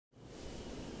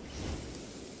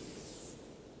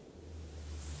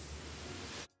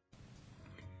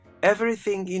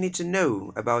Everything you need to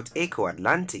know about Eko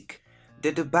Atlantic,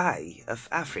 the Dubai of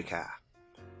Africa.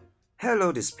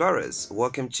 Hello Displorers,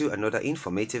 welcome to another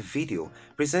informative video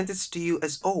presented to you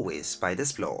as always by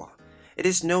Displore. It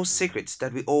is no secret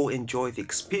that we all enjoy the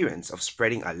experience of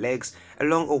spreading our legs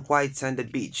along a white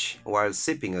sanded beach while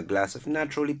sipping a glass of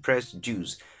naturally pressed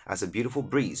juice as a beautiful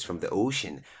breeze from the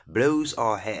ocean blows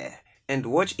our hair and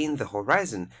watch in the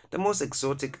horizon the most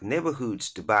exotic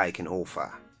neighborhoods Dubai can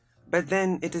offer. But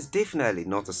then it is definitely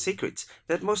not a secret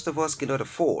that most of us cannot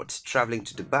afford traveling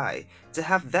to Dubai to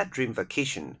have that dream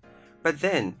vacation. But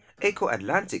then Eko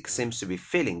Atlantic seems to be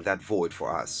filling that void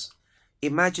for us.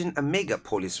 Imagine a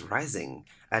megapolis rising,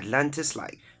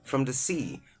 Atlantis-like, from the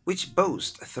sea, which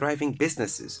boasts thriving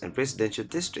businesses and residential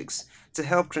districts to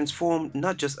help transform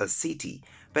not just a city,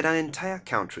 but an entire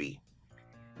country.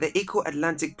 The Eko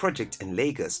Atlantic project in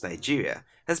Lagos, Nigeria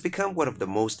has become one of the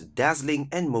most dazzling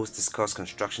and most discussed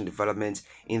construction developments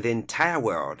in the entire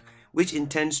world, which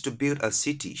intends to build a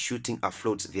city shooting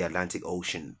afloat the Atlantic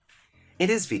Ocean. In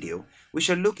this video, we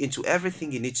shall look into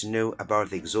everything you need to know about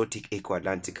the exotic Eko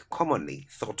Atlantic, commonly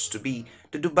thought to be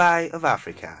the Dubai of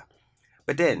Africa.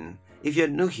 But then, if you're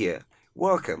new here,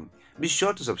 welcome. Be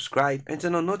sure to subscribe and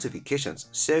turn on notifications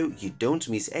so you don't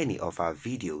miss any of our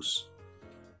videos.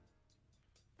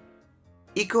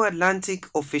 Eko Atlantic,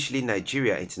 officially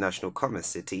Nigeria International Commerce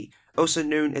City, also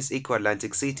known as Eko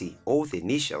Atlantic City or the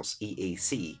initials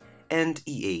EAC and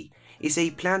EA, is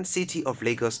a planned city of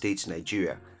Lagos State,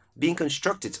 Nigeria, being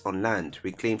constructed on land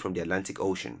reclaimed from the Atlantic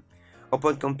Ocean.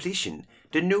 Upon completion,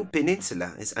 the new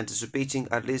peninsula is anticipating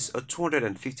at least a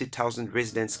 250,000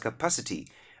 residents capacity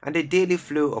and a daily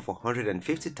flow of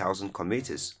 150,000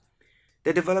 commuters.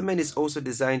 The development is also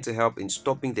designed to help in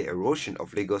stopping the erosion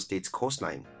of Lagos State's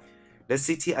coastline. The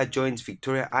city adjoins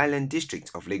Victoria Island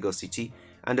district of Lagos City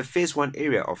and the Phase 1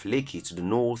 area of Lekki to the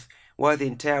north, while the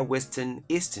entire western,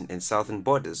 eastern and southern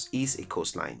borders is a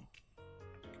coastline.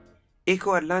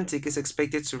 Eko Atlantic is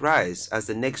expected to rise as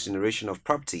the next generation of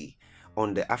property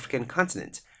on the African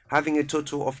continent, having a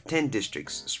total of 10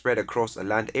 districts spread across a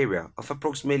land area of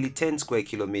approximately 10 square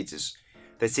kilometers.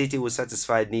 The city will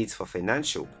satisfy needs for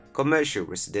financial, commercial,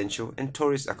 residential and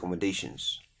tourist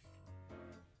accommodations.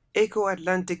 Eko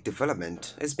Atlantic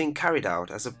development is being carried out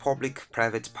as a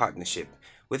public-private partnership,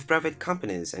 with private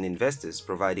companies and investors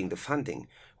providing the funding,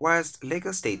 whilst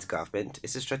Lagos State government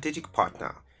is a strategic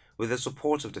partner with the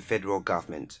support of the federal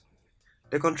government.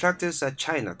 The contractors are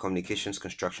China Communications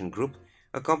Construction Group,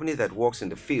 a company that works in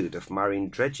the field of marine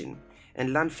dredging and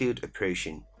landfill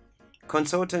operation.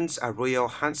 Consultants are Royal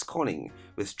Hans Corning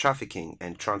with trafficking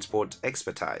and transport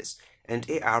expertise, and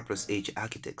AR+H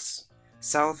Architects.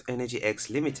 South Energy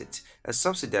X Limited, a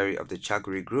subsidiary of the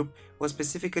Chaguri Group, was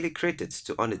specifically created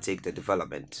to undertake the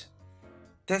development.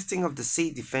 Testing of the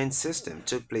sea defense system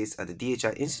took place at the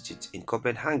DHI Institute in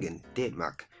Copenhagen,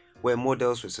 Denmark, where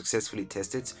models were successfully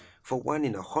tested for 1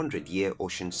 in 100-year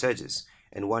ocean surges,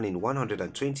 and 1 in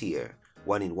 120-year,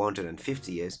 1 in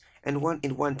 150 years, and 1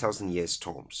 in 1,000-year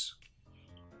storms.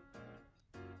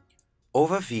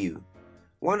 Overview: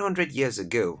 100 years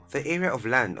ago, the area of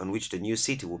land on which the new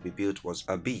city would be built was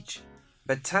a beach,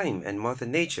 but time and Mother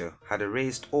Nature had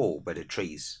erased all but a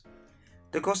trace.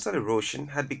 The coastal erosion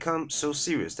had become so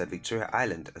serious that Victoria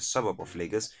Island, a suburb of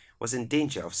Lagos, was in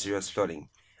danger of serious flooding,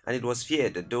 and it was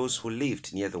feared that those who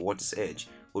lived near the water's edge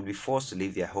would be forced to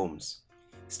leave their homes.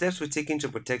 Steps were taken to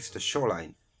protect the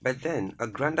shoreline, but then a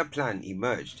grander plan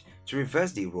emerged to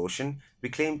reverse the erosion,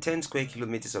 reclaim 10 square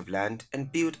kilometers of land,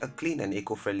 and build a clean and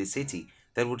eco-friendly city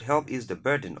that would help ease the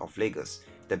burden of Lagos,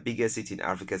 the biggest city in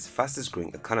Africa's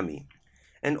fastest-growing economy,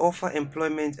 and offer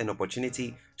employment and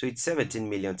opportunity to its 17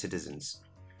 million citizens.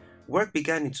 Work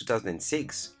began in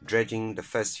 2006, dredging the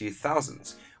first few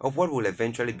thousands of what will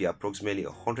eventually be approximately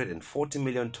 140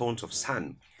 million tons of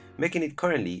sand, making it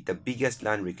currently the biggest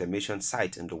land reclamation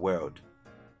site in the world.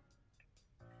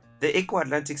 The Eko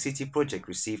Atlantic City project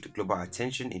received global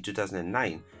attention in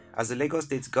 2009 as the Lagos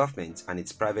State government and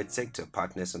its private sector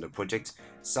partners on the project,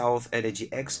 South Energy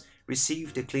X,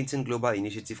 received the Clinton Global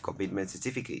Initiative Commitment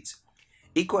Certificate.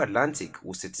 Eko Atlantic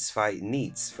will satisfy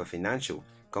needs for financial,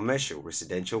 commercial,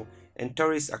 residential, and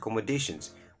tourist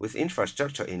accommodations with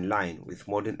infrastructure in line with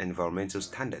modern environmental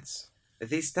standards.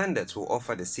 These standards will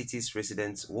offer the city's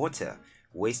residents water,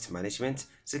 waste management,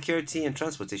 security, and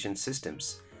transportation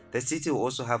systems. The city will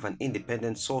also have an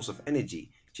independent source of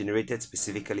energy generated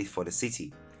specifically for the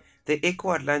city. The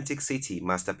Eko Atlantic City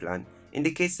Master Plan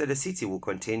indicates that the city will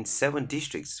contain 7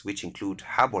 districts, which include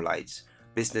Harbour Lights,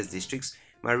 Business Districts,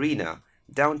 Marina,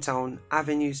 Downtown,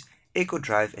 Avenues, Eco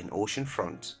Drive, and Ocean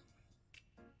Front.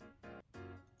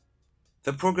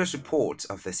 The progress report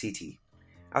of the city.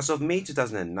 As of May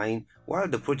 2009, while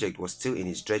the project was still in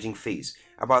its dredging phase,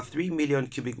 about 3 million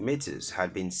cubic meters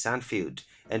had been sand-filled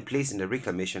and placed in the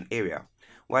reclamation area,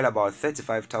 while about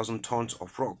 35,000 tons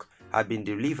of rock had been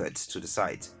delivered to the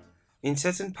site. In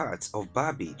certain parts of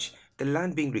Bar Beach, the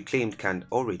land being reclaimed can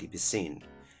already be seen.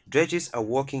 Dredges are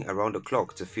working around the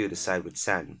clock to fill the site with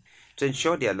sand. To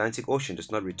ensure the Atlantic Ocean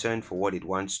does not return for what it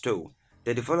once stole,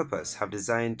 the developers have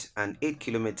designed an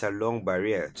 8-kilometer long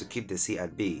barrier to keep the sea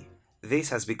at bay. This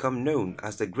has become known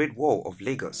as the Great Wall of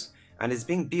Lagos and is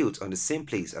being built on the same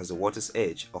place as the water's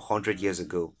edge 100 years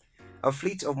ago. A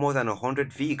fleet of more than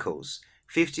 100 vehicles,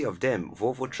 50 of them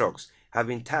Volvo trucks, have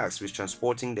been tasked with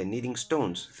transporting the needing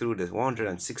stones through the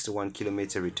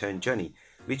 161-kilometer return journey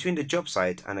between the job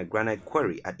site and a granite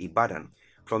quarry at Ibadan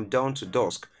from dawn to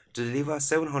dusk to deliver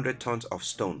 700 tons of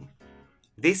stone.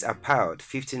 These are piled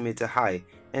 15 meters high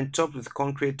and topped with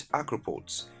concrete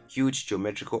acropods, huge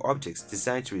geometrical objects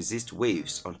designed to resist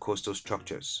waves on coastal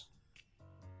structures.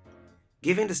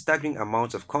 Given the staggering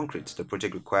amount of concrete the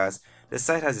project requires, the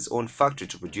site has its own factory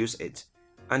to produce it,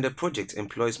 and the project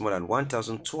employs more than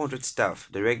 1,200 staff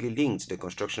directly linked to the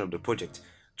construction of the project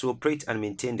to operate and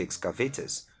maintain the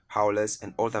excavators, haulers,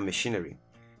 and other machinery.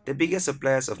 The biggest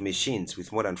suppliers of machines,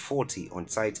 with more than 40 on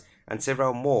site and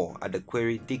several more at the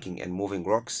quarry digging and moving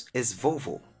rocks, is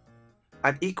Volvo.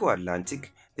 At Eko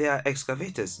Atlantic, there are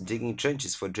excavators digging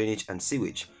trenches for drainage and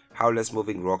sewage, haulers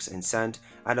moving rocks and sand,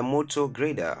 and a motor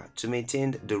grader to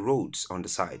maintain the roads on the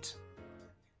site.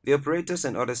 The operators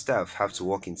and other staff have to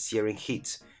work in searing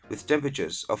heat, with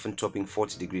temperatures often topping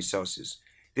 40 degrees Celsius.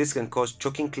 This can cause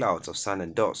choking clouds of sand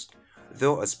and dust,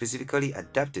 though a specifically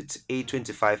adapted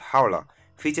A25 hauler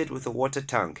fitted with a water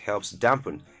tank helps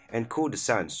dampen and cool the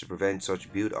sands to prevent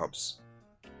such build-ups.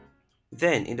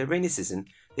 Then, in the rainy season,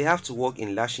 they have to work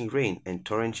in lashing rain and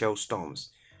torrential storms.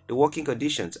 The working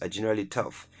conditions are generally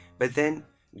tough, but then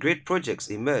great projects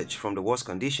emerge from the worst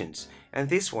conditions, and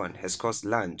this one has caused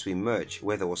land to emerge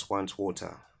where there was once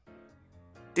water.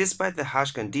 Despite the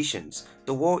harsh conditions,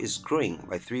 the wall is growing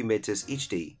by 3 meters each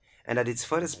day, and at its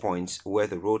furthest point where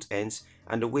the road ends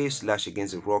and the waves lash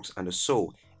against the rocks and the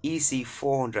soul, EC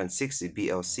 460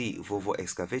 BLC Volvo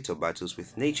excavator battles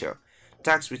with nature,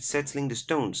 tasked with settling the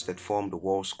stones that form the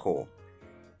wall's core.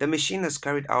 The machine has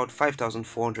carried out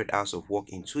 5,400 hours of work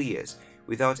in 2 years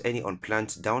without any unplanned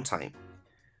downtime.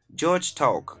 George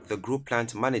Talk, the group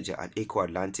plant manager at Eko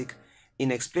Atlantic,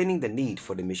 in explaining the need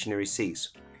for the machinery says,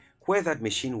 "Where that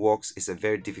machine works is a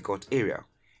very difficult area.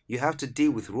 You have to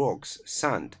deal with rocks,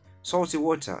 sand, salty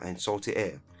water and salty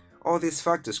air. All these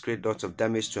factors create lots of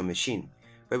damage to a machine,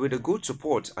 but with a good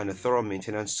support and a thorough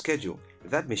maintenance schedule,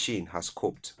 that machine has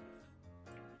coped."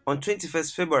 On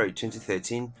 21st February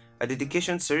 2013, a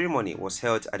dedication ceremony was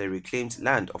held at the reclaimed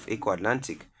land of Eko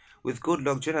Atlantic, with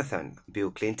Goodluck Jonathan,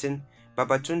 Bill Clinton,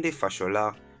 Babatunde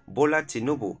Fashola, Bola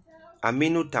Tinubu,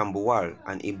 Aminu Tambuwal,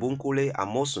 and Ibunkule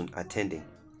Amosun attending.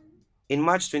 In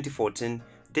March 2014,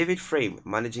 David Frame,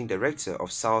 Managing Director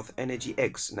of South Energy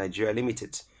X Nigeria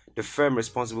Limited, the firm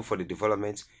responsible for the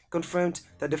development, confirmed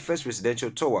that the first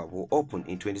residential tower will open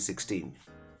in 2016.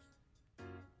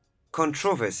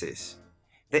 Controversies.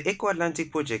 The Eko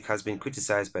Atlantic project has been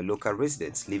criticized by local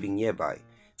residents living nearby,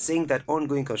 saying that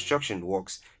ongoing construction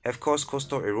works have caused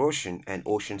coastal erosion and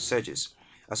ocean surges,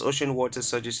 as ocean water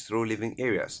surges through living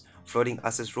areas, flooding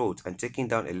access roads and taking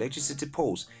down electricity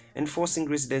poles and forcing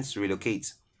residents to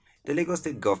relocate. The Lagos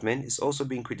state government is also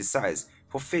being criticized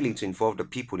for failing to involve the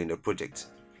people in the project.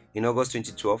 In August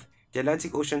 2012, the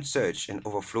Atlantic Ocean surged and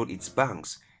overflowed its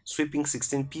banks, sweeping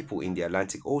 16 people in the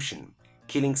Atlantic Ocean,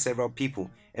 killing several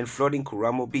people and flooding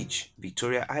Kuramo Beach,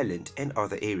 Victoria Island, and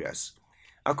other areas.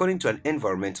 According to an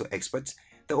environmental expert,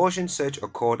 the ocean surge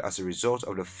occurred as a result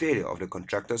of the failure of the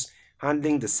contractors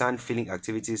handling the sand-filling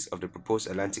activities of the proposed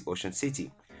Atlantic Ocean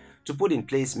city to put in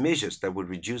place measures that would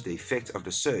reduce the effect of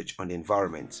the surge on the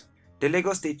environment. The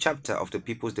Lagos State chapter of the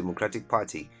People's Democratic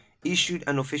Party issued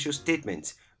an official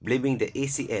statement blaming the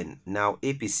ACN, now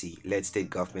APC-led state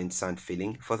government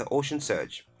sand-filling for the ocean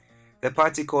surge. The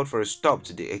party called for a stop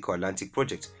to the Eko Atlantic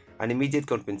project and immediate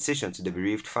compensation to the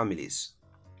bereaved families.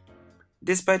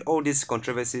 Despite all these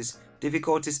controversies,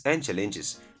 difficulties and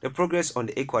challenges, the progress on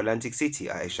the Eko Atlantic city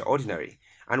are extraordinary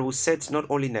and will set not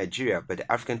only Nigeria but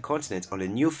the African continent on a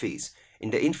new phase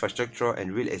in the infrastructure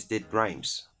and real estate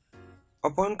rhymes.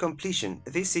 Upon completion,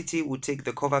 this city will take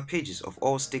the cover pages of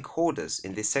all stakeholders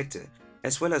in this sector,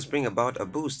 as well as bring about a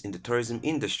boost in the tourism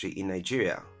industry in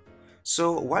Nigeria.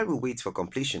 So while we wait for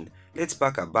completion, let's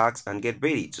pack our bags and get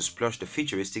ready to splash the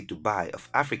futuristic Dubai of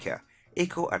Africa,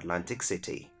 Eko Atlantic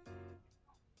City.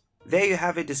 There you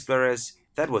have it, Displorers.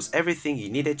 That was everything you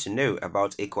needed to know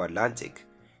about Eko Atlantic.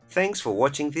 Thanks for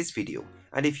watching this video,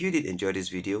 and if you did enjoy this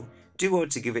video, do well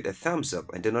to give it a thumbs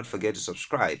up and do not forget to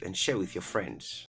subscribe and share with your friends.